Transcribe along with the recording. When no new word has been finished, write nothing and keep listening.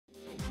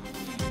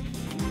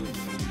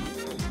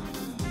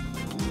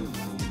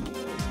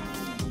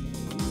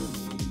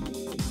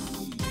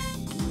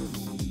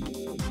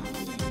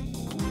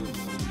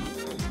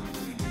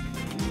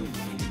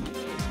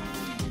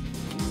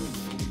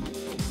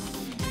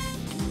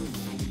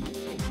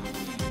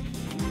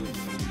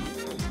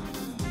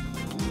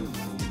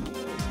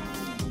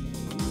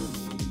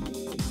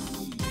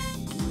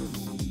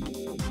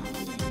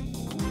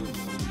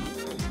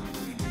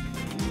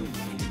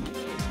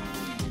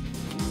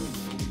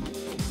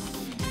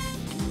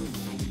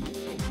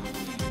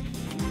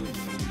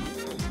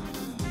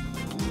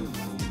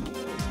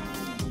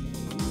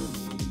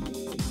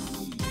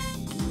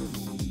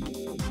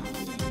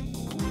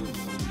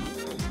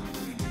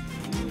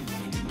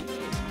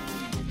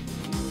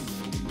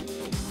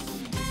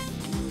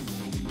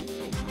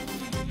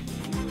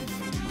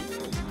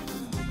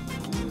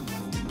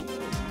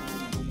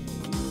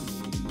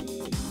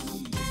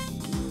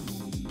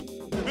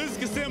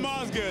Kassim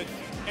Osgood,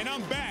 and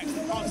I'm back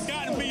on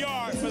Scott and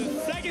VR for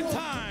the second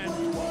time,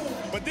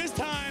 but this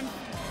time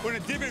we're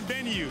in a different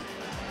venue.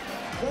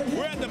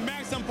 We're at the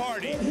Maxim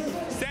party.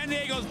 San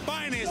Diego's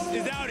finest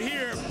is out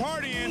here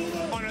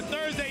partying on a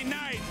Thursday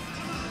night,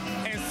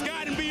 and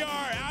Scott and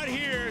VR out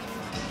here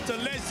to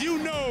let you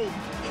know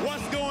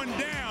what's going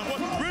down,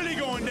 what's really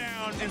going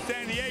down in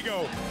San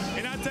Diego.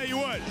 And I tell you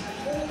what,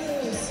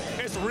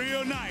 it's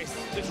real nice.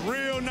 It's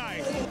real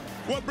nice.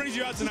 What brings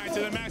you out tonight to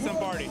the Maxim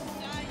party?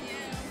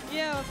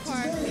 You, of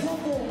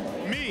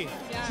course. Me?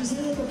 Yeah.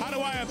 How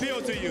do I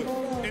appeal to you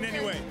in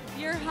any way?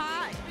 You're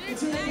hot,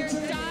 you're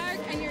dark,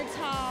 and you're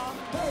tall.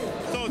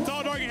 So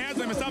tall, dark, and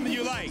handsome is something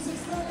you like?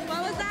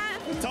 What was that?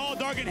 Tall,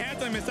 dark, and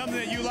handsome is something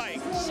that you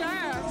like?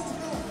 Sure.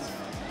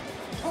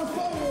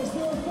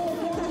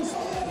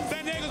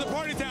 San Diego's a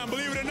party town,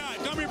 believe it or not.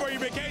 Come here for your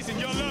vacation,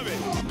 you'll love it.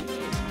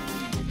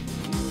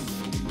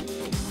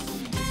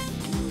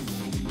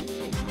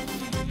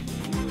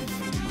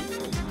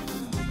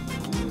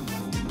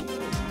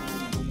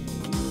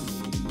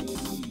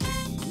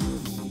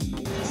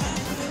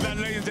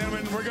 Ladies and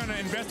gentlemen, we're going to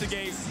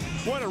investigate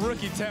what a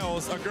rookie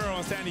tells a girl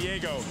in San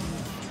Diego.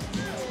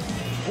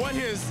 What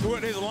his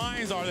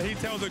lines are that he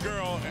tells a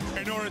girl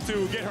in order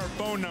to get her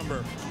phone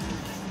number.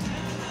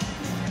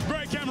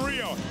 Greg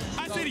Camarillo,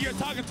 I see that you're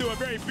talking to a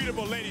very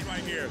beautiful lady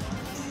right here.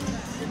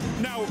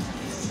 Now,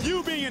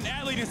 you being an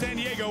athlete in San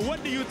Diego,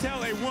 what do you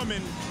tell a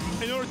woman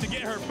in order to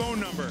get her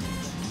phone number?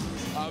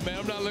 Man,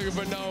 I'm not looking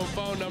for no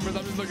phone numbers.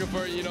 I'm just looking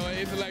for, an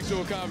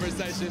intellectual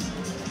conversation.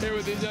 Hear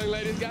what these young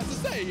ladies got to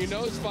say,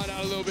 just find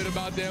out a little bit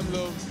about them,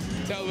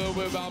 tell a little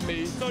bit about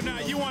me. So now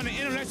you want an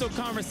intellectual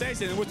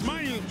conversation, which,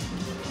 mind you,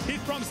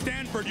 he's from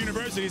Stanford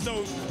University,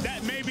 so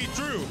that may be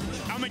true.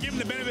 I'm gonna give him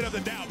the benefit of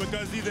the doubt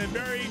because he's a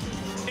very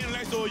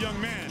intellectual young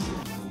man.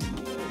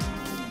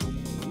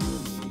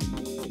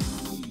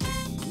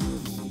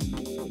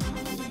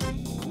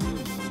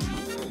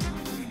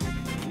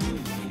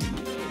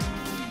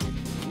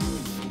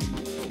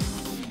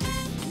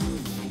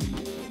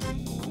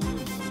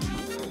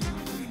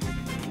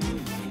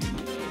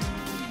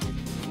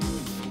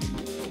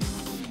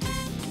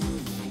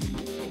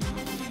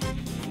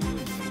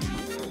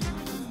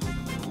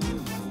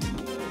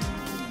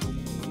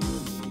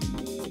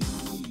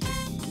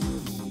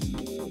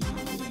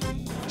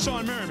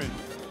 Merriman,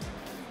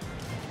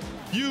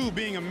 you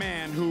being a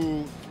man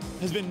who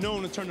has been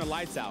known to turn the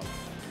lights out,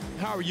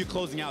 how are you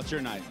closing out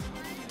your night?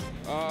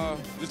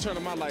 Just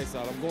turning my lights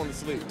out. I'm going to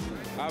sleep.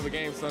 I have a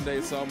game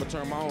Sunday, so I'm going to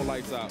turn my own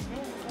lights out.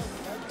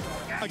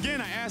 Again,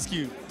 I ask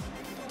you,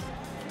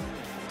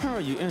 how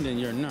are you ending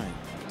your night?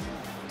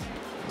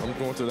 I'm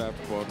going to the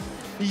after party.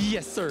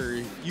 Yes,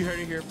 sir. You heard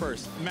it here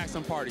first.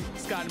 Maxim Party,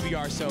 Scott and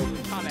VR Show.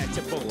 I'm at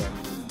your boy.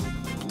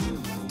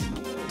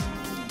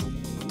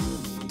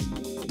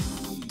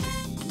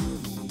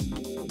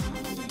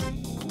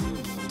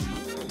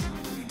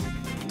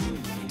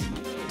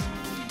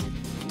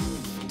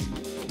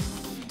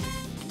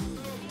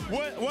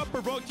 What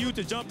provoked you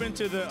to jump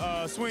into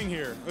the swing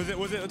here?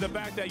 Was it the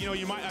fact that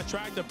you might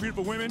attract the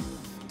beautiful women?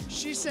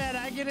 She said,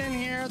 I get in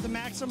here, the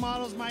Maxim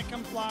models might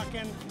come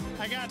flocking.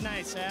 I got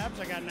nice abs,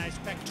 I got nice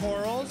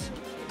pectorals.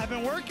 I've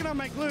been working on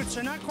my glutes.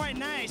 They're not quite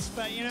nice,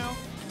 but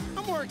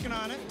I'm working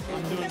on it.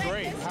 I'm doing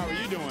great. How are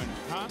you doing?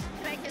 Huh?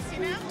 Can I kiss you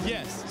now?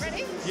 Yes.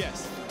 Ready?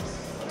 Yes.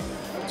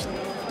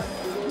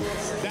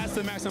 That's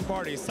the Maxim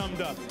Party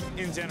summed up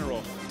in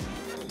general.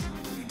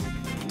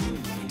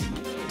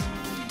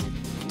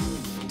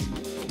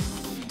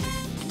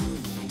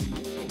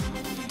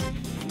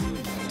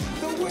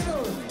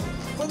 Winner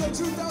for the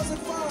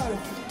 2005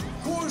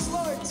 Coors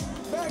Light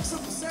Maxim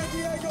San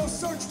Diego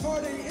Search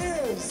Party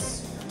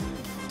is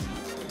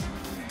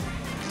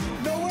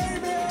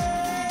Noemi!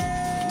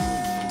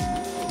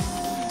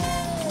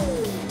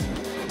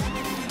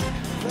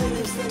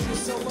 Ladies, thank you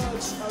so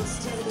much.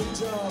 Outstanding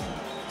job.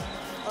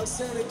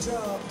 Outstanding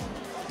job.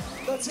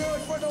 Let's hear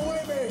it for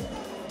Noemi.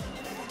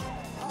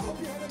 I hope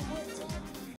you